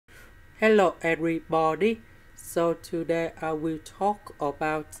Hello everybody. So today I will talk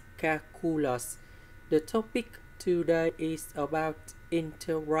about calculus. The topic today is about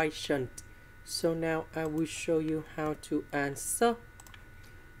integration. So now I will show you how to answer.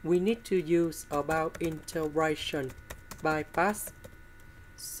 We need to use about integration by parts.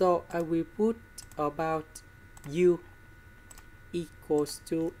 So I will put about u equals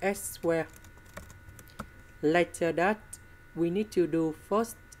to s squared. Later that we need to do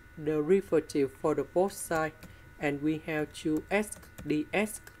first the derivative for the both sides, and we have to s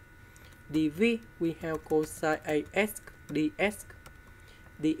ds dv, we have cosine as ds.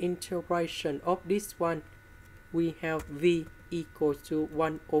 The integration of this one, we have v equals to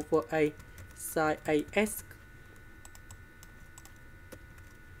 1 over a sine as.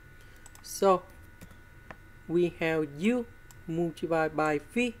 So we have u multiplied by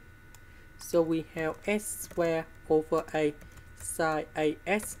v, so we have s squared over a sine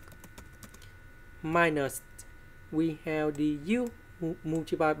as minus we have the u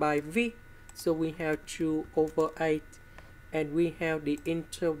multiplied by v, so we have 2 over 8, and we have the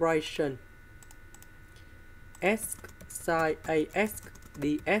integration s sine as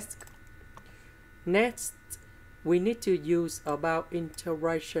ds. Next, we need to use about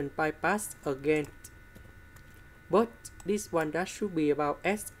integration by parts again, but this one that should be about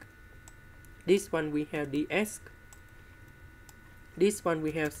s. This one we have ds. This one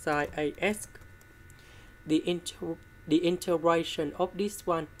we have sine as. The integration of this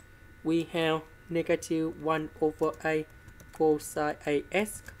one, we have negative 1 over a cosine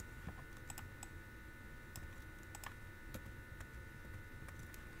as.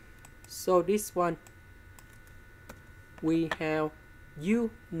 So this one, we have u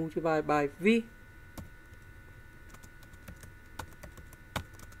multiplied by v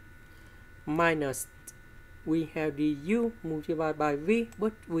minus we have the u multiplied by v,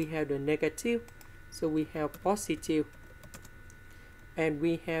 but we have the negative, so we have positive, and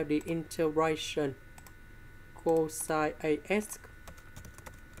we have the integration cosine as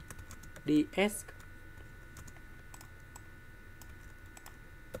ds.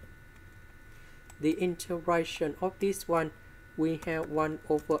 The integration of this one, we have 1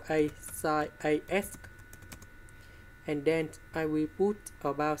 over a sine as, and then I will put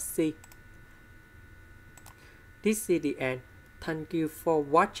about c. This is the end. Thank you for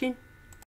watching.